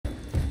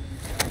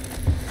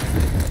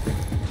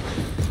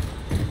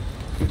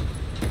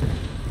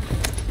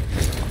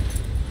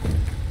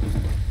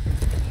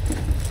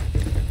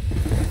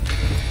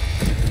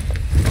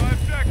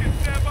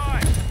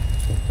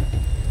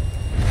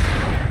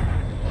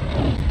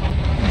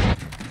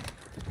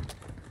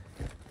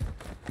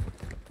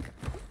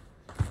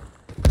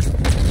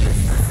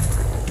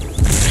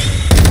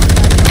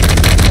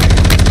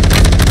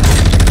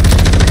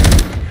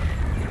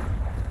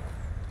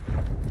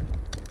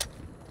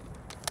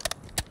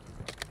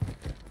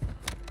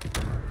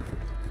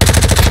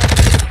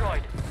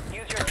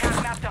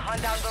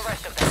hunt down the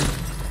rest of them.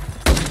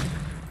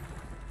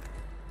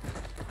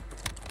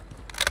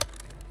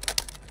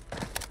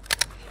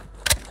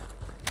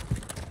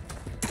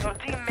 Your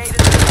team made it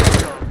to the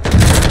zone.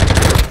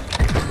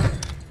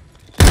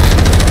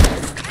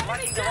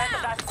 Marking the rest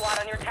of that squad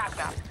on your attack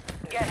map.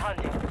 Get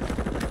hunting.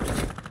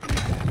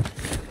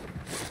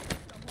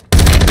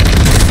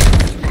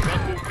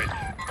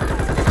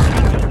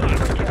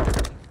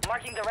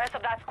 Marking the rest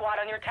of that squad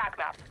on your attack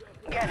map.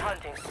 Get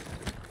hunting.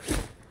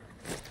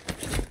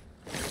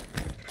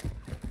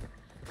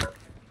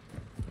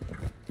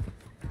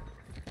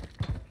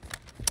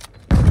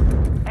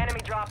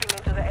 Enemy dropping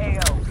into the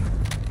AO.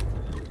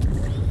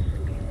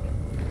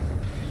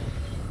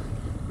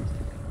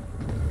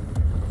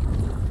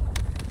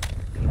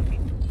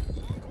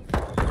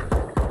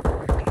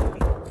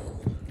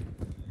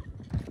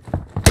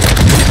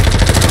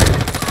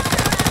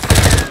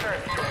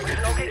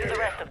 Locate the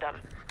rest of them.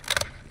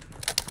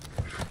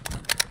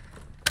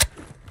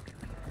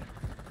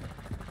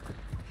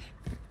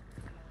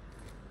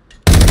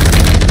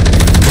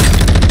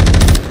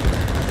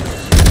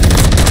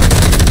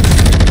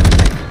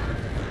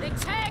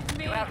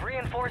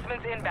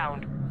 Reinforcements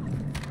inbound.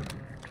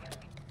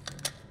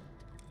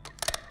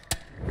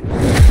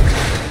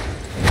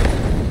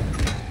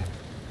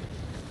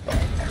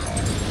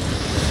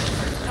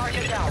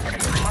 Target down.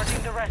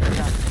 Marking the rest of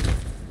them.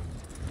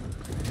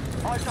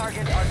 All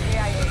targets are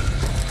KIA.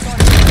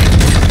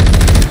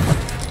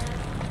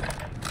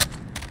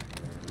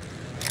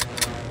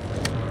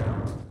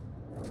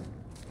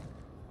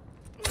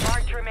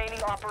 Marked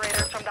remaining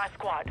operators from that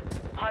squad.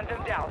 Hunt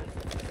them down.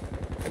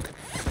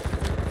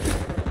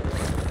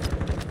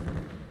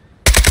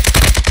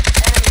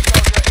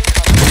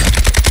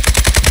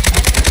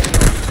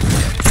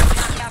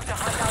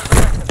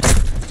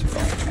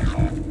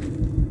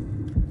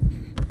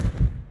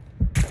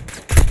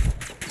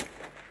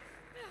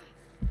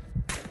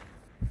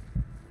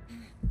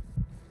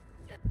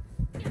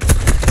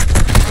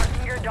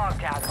 Dog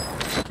tag.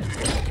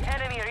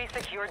 Enemy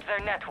resecured their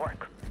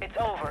network. It's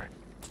over.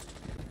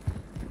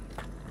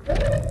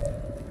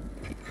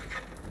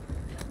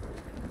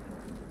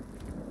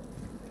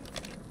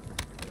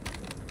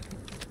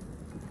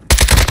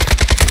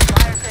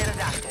 Fire state is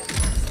active.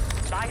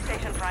 Buy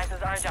station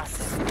prices are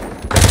adjusted.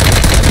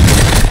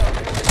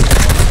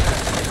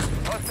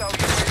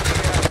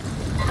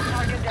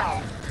 Target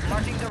down.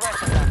 Marking the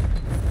rest of them.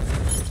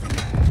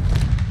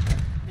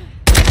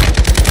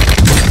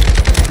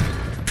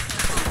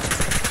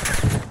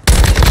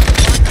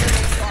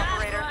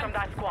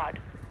 Squad.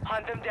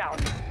 Hunt them down.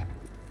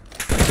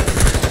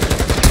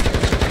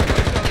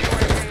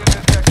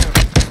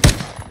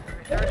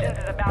 Resurgence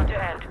is about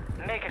to end.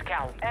 Make it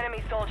count.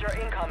 Enemy soldier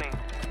incoming.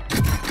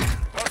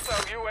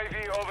 Hostile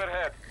UAV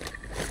overhead.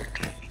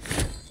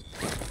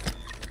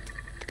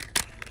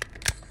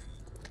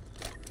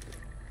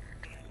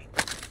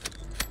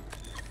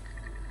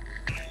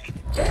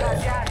 Got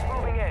gas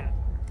moving in.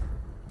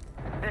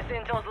 This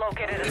intel's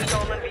located in a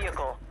stolen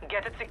vehicle.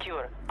 Get it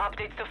secure.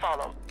 Updates to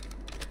follow.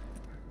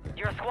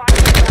 Your squad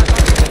is back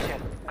on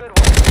station. Good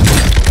work.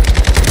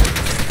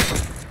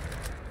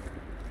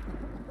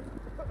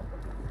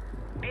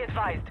 Be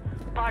advised,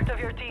 part of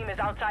your team is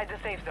outside the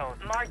safe zone.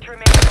 Marked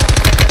remaining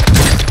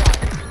operators.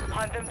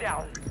 Hunt them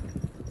down.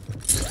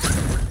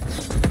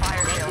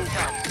 Fire sales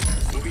done.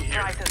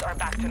 Prices are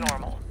back to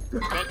normal.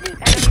 Enemy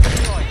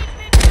destroyed.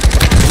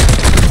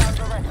 Down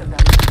the rest of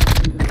them.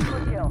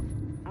 Good kill.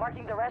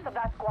 Marking the rest of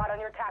that squad on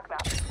your attack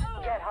map.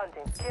 Get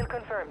hunting. Kill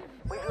confirmed.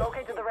 We've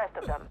located the rest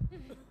of them.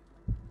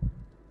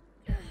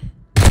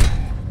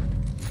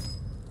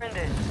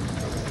 This.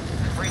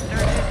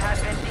 Resurgence has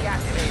been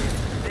deactivated.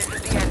 This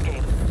is the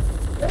endgame.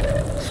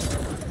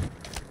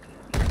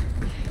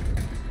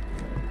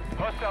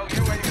 Hostile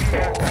UAV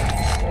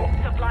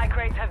aircraft. Supply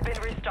crates have been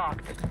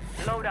restocked.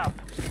 Load up.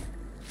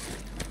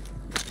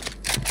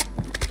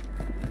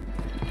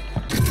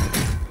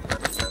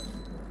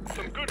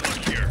 Some good look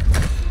here.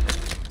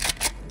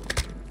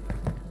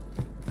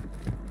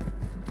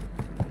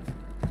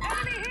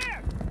 Enemy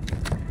here!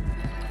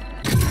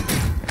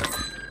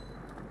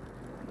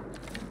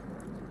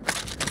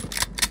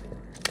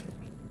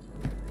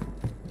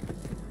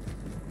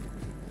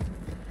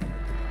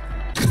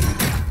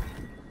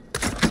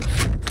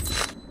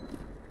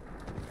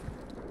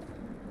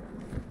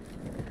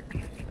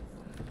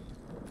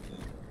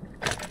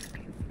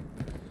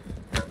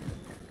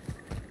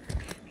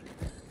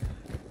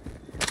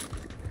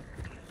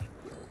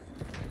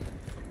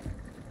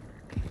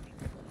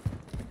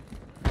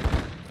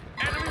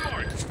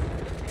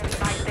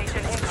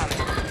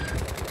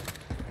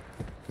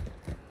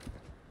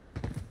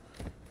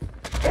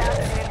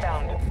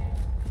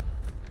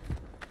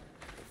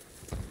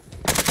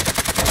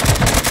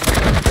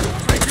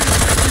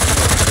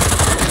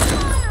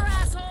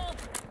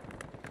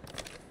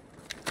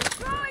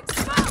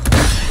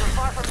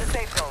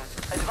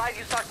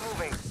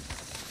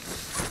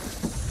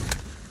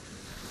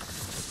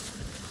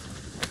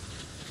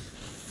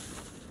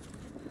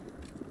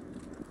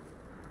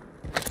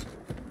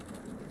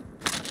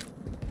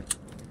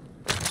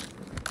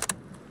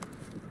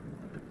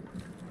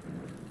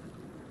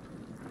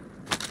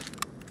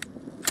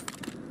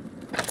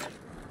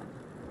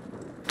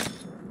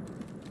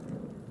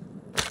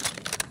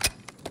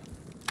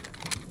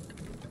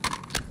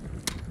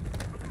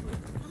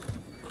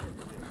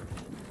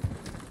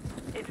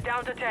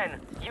 down to 10.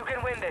 You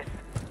can win this.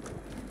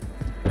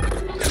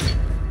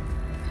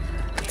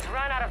 He's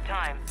run out of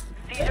time.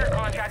 Seizure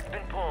contract's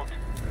been pulled.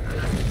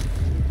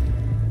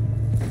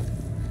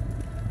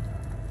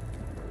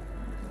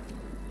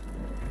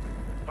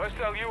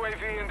 Hostile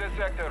UAV in this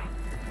sector.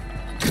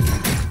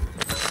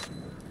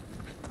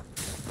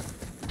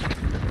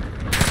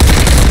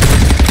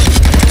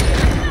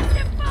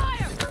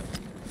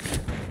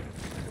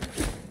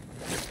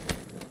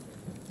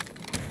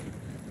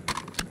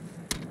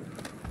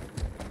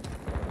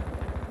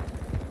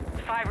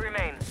 Five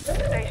remain.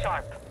 Stay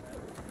sharp.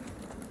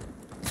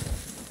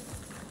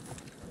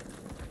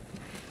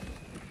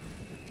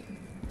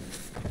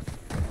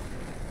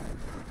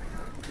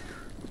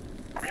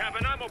 We have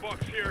an ammo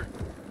box here.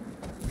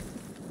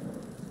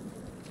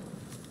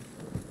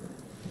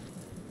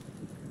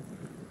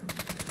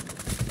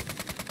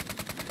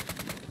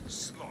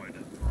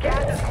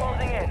 Gas is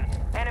closing in.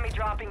 Enemy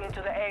dropping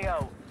into the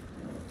AO.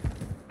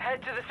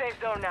 Head to the safe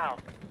zone now.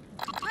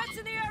 Threats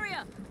in the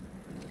area!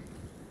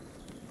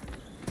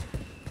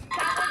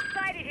 Got one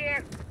sighted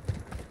here.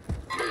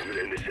 Movement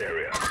in this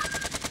area.